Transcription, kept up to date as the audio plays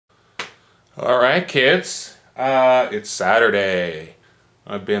Alright kids, it's Saturday.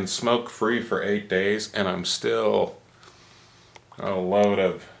 I've been smoke-free for 8 days and I'm still got a load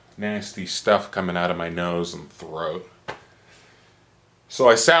of nasty stuff coming out of my nose and throat. So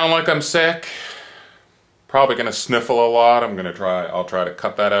I sound like I'm sick. Probably gonna sniffle a lot. I'll try to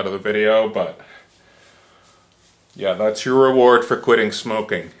cut that out of the video, but yeah, that's your reward for quitting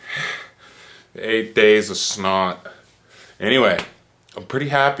smoking. 8 days of snot. Anyway, I'm pretty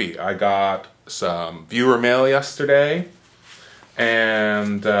happy. I got some viewer mail yesterday,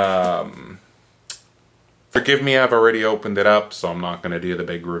 and forgive me, I've already opened it up, so I'm not going to do the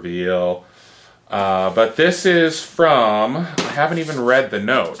big reveal. But this is from, I haven't even read the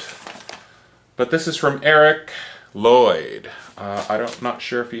note, but this is from Eric Lloyd. I'm not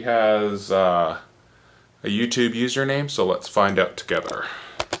sure if he has a YouTube username, so let's find out together.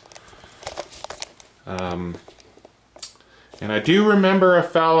 And I do remember a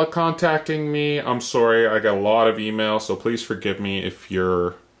fella contacting me. I'm sorry, I got a lot of emails, so please forgive me if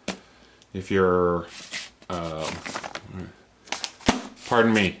you're,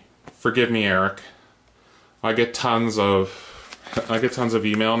 pardon me, forgive me, Eric. I get tons of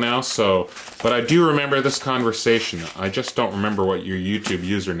email now, so, but I do remember this conversation. I just don't remember what your YouTube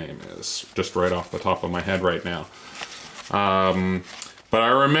username is, just right off the top of my head right now. But I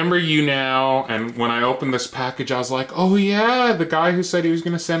remember you now, and when I opened this package, I was like, oh yeah, the guy who said he was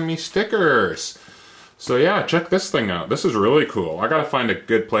going to send me stickers. So yeah, check this thing out. This is really cool. I gotta find a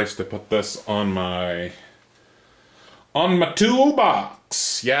good place to put this on my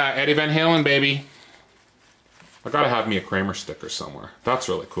toolbox. Yeah, Eddie Van Halen, baby. I gotta have me a Kramer sticker somewhere. That's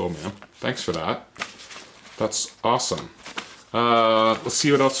really cool, man. Thanks for that. That's awesome. Let's see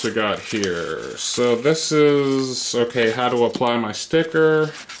what else we got here. So this is, okay, how to apply my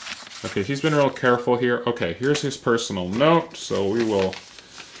sticker. Okay, he's been real careful here. Okay, here's his personal note. So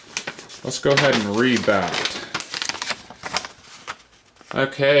let's go ahead and read that.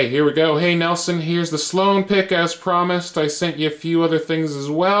 Okay, here we go. Hey Nelson, here's the Sloan pick as promised. I sent you a few other things as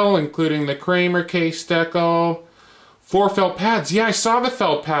well, including the Kramer case decal. 4 felt pads. Yeah, I saw the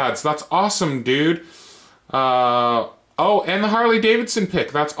felt pads. That's awesome, dude. Oh, and the Harley Davidson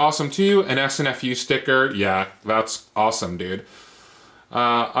pick. That's awesome too. An SNFU sticker. Yeah, that's awesome, dude.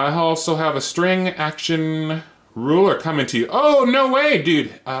 I also have a string action ruler coming to you. Oh, no way,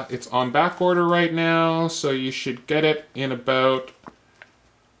 dude. It's on back order right now, so you should get it in about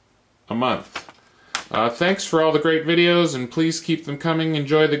a month. Thanks for all the great videos, and please keep them coming.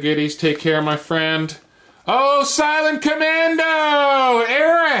 Enjoy the goodies. Take care, my friend. Oh, SylentCommando!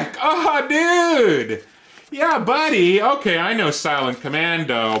 Eric! Oh, dude! Yeah, buddy. Okay, I know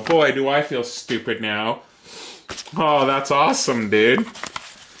SylentCommando. Boy, do I feel stupid now. Oh, that's awesome, dude.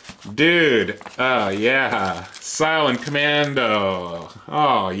 Dude. Oh, yeah. SylentCommando.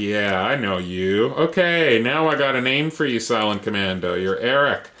 Oh, yeah, I know you. Okay, now I got a name for you, SylentCommando. You're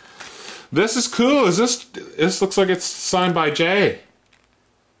Eric. This is cool. This looks like it's signed by Jay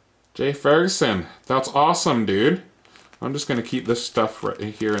Ferguson. That's awesome, dude. I'm just going to keep this stuff right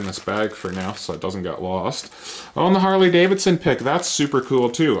here in this bag for now so it doesn't get lost. Oh, and the Harley Davidson pick. That's super cool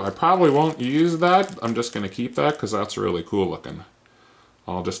too. I probably won't use that. I'm just going to keep that because that's really cool looking.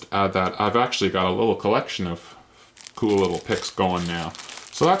 I'll just add that. I've actually got a little collection of cool little picks going now.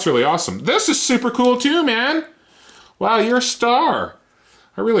 So that's really awesome. This is super cool too, man. Wow, you're a star.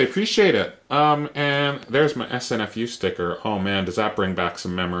 I really appreciate it. And there's my SNFU sticker. Oh man, does that bring back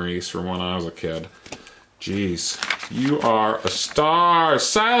some memories from when I was a kid. Jeez, you are a star.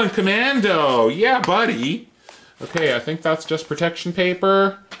 SylentCommando. Yeah, buddy. Okay, I think that's just protection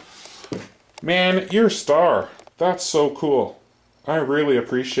paper. Man, you're a star. That's so cool. I really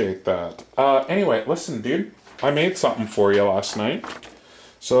appreciate that. Anyway, listen, dude. I made something for you last night.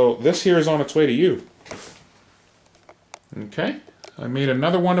 So this here is on its way to you. Okay. I made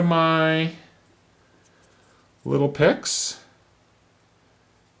another one of my little picks.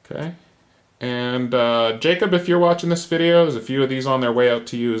 Okay. And Jacob, if you're watching this video, there's a few of these on their way out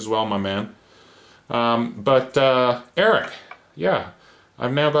to you as well, my man. Eric, yeah,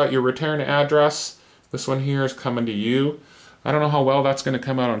 I've now got your return address. This one here is coming to you. I don't know how well that's going to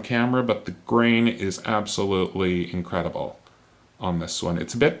come out on camera, but the grain is absolutely incredible on this one.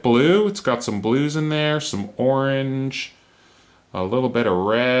 It's a bit blue. It's got some blues in there, some orange, a little bit of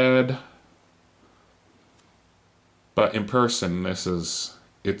red. But in person,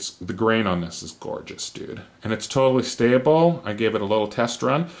 the grain on this is gorgeous, dude. And it's totally stable. I gave it a little test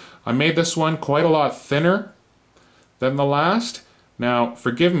run. I made this one quite a lot thinner than the last. Now,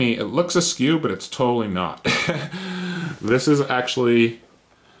 forgive me, it looks askew, but it's totally not. This is actually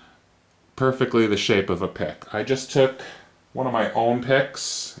perfectly the shape of a pick. I just took one of my own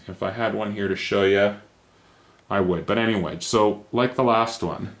picks. If I had one here to show you, I would. But anyway, so like the last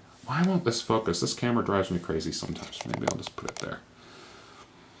one, why won't this focus? This camera drives me crazy sometimes. Maybe I'll just put it there.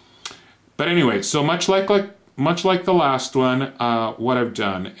 But anyway, so much like the last one, what I've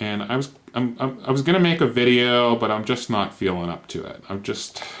done, and I was gonna make a video, but I'm just not feeling up to it.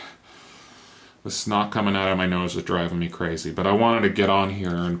 The snot coming out of my nose is driving me crazy. But I wanted to get on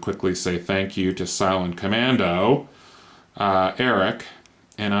here and quickly say thank you to SylentCommando, Eric.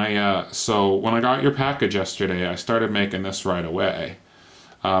 And so when I got your package yesterday, I started making this right away.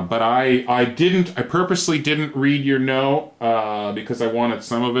 But I purposely didn't read your note because I wanted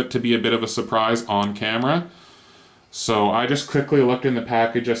some of it to be a bit of a surprise on camera. So I just quickly looked in the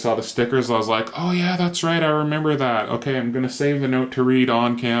package, I saw the stickers, I was like, oh yeah, that's right, I remember that. Okay, I'm gonna save the note to read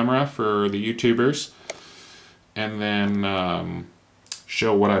on camera for the YouTubers, and then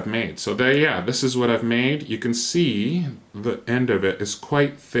show what I've made. So there, yeah, this is what I've made. You can see the end of it is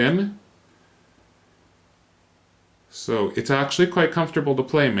quite thin. So it's actually quite comfortable to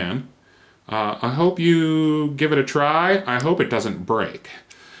play, man. I hope you give it a try. I hope it doesn't break,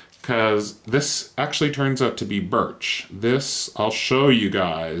 because this actually turns out to be birch. This, I'll show you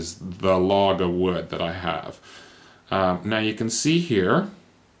guys the log of wood that I have. Now you can see here,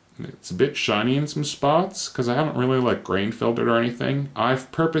 it's a bit shiny in some spots, because I haven't really like grain filled it or anything.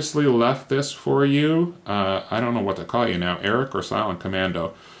 I've purposely left this for you. I don't know what to call you now, Eric or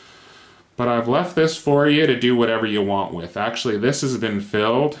SylentCommando. But I've left this for you to do whatever you want with. Actually, this has been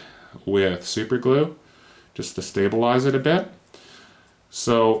filled with super glue, just to stabilize it a bit.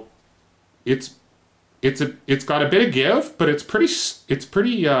 So it's got a bit of give, but it's pretty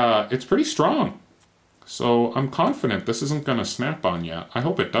strong. So I'm confident this isn't going to snap on you. I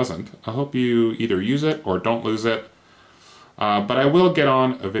hope it doesn't. I hope you either use it or don't lose it. But I will get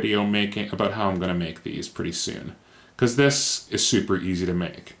on a video making about how I'm going to make these pretty soon, because this is super easy to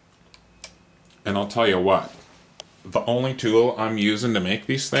make. And I'll tell you what, the only tool I'm using to make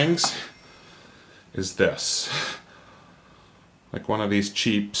these things is this. Like one of these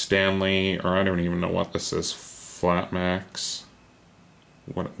cheap Stanley, or I don't even know what this is, Flat Max,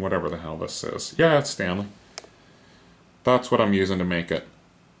 whatever the hell this is. Yeah, it's Stanley. That's what I'm using to make it.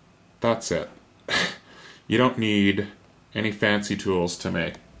 That's it. You don't need any fancy tools to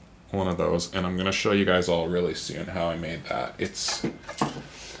make one of those, and I'm going to show you guys all really soon how I made that.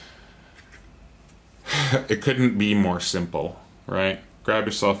 It couldn't be more simple, right? Grab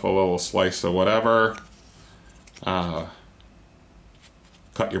yourself a little slice of whatever, cut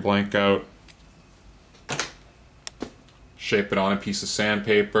your blank out, shape it on a piece of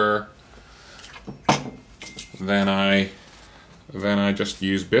sandpaper, then I just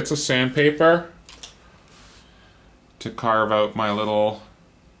use bits of sandpaper to carve out my little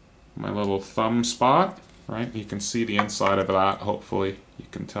thumb spot, right? You can see the inside of that, hopefully. You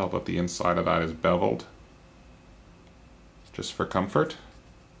can tell that the inside of that is beveled, just for comfort,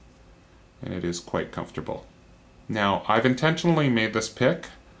 and it is quite comfortable. Now, I've intentionally made this pick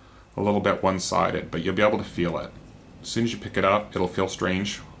a little bit one-sided, but you'll be able to feel it. As soon as you pick it up, it'll feel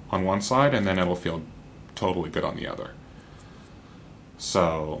strange on one side, and then it'll feel totally good on the other.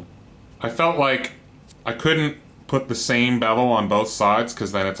 So, I felt like I couldn't put the same bevel on both sides,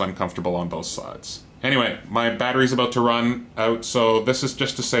 because then it's uncomfortable on both sides. Anyway, my battery's about to run out, so this is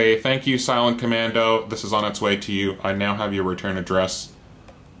just to say thank you, SylentCommando. This is on its way to you. I now have your return address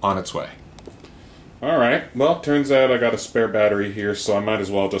on its way. Alright, well, turns out I got a spare battery here, so I might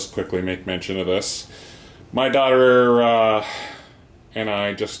as well just quickly make mention of this. My daughter and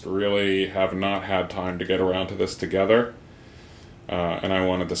I just really have not had time to get around to this together. And I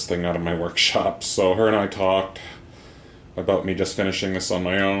wanted this thing out of my workshop, so her and I talked about me just finishing this on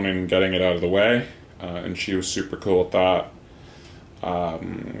my own and getting it out of the way. And she was super cool with that.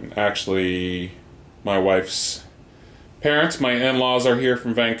 Actually, my wife's parents, my in-laws, are here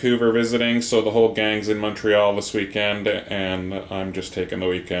from Vancouver visiting, so the whole gang's in Montreal this weekend, and I'm just taking the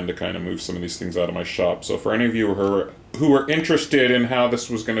weekend to kind of move some of these things out of my shop. So for any of you who are interested in how this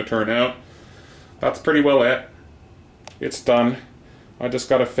was going to turn out, that's pretty well it. It's done. I just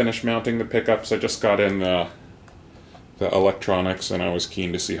got to finish mounting the pickups. I just got in the electronics, and I was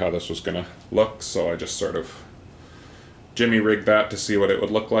keen to see how this was going to look, so I just sort of jimmy rigged that to see what it would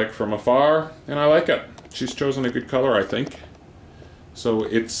look like from afar, and I like it. She's chosen a good color, I think. So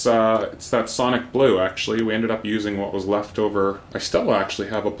it's that Sonic Blue, actually. We ended up using what was left over. I still actually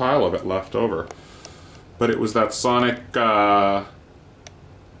have a pile of it left over. But it was that Sonic, that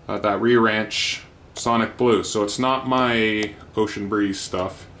Re-Ranch Sonic Blue. So it's not my Ocean Breeze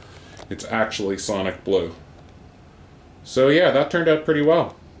stuff. It's actually Sonic Blue. So yeah, that turned out pretty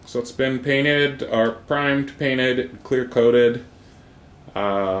well. So it's been painted, or primed, painted, clear coated.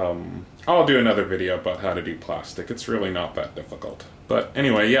 I'll do another video about how to do plastic. It's really not that difficult. But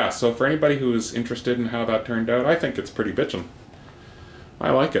anyway, yeah, so for anybody who is interested in how that turned out, I think it's pretty bitchin'.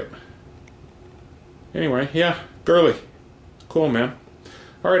 I like it. Anyway, yeah, girly. Cool, man.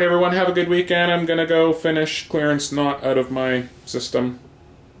 Alright, everyone, have a good weekend. I'm gonna go finish clearing snot out of my system.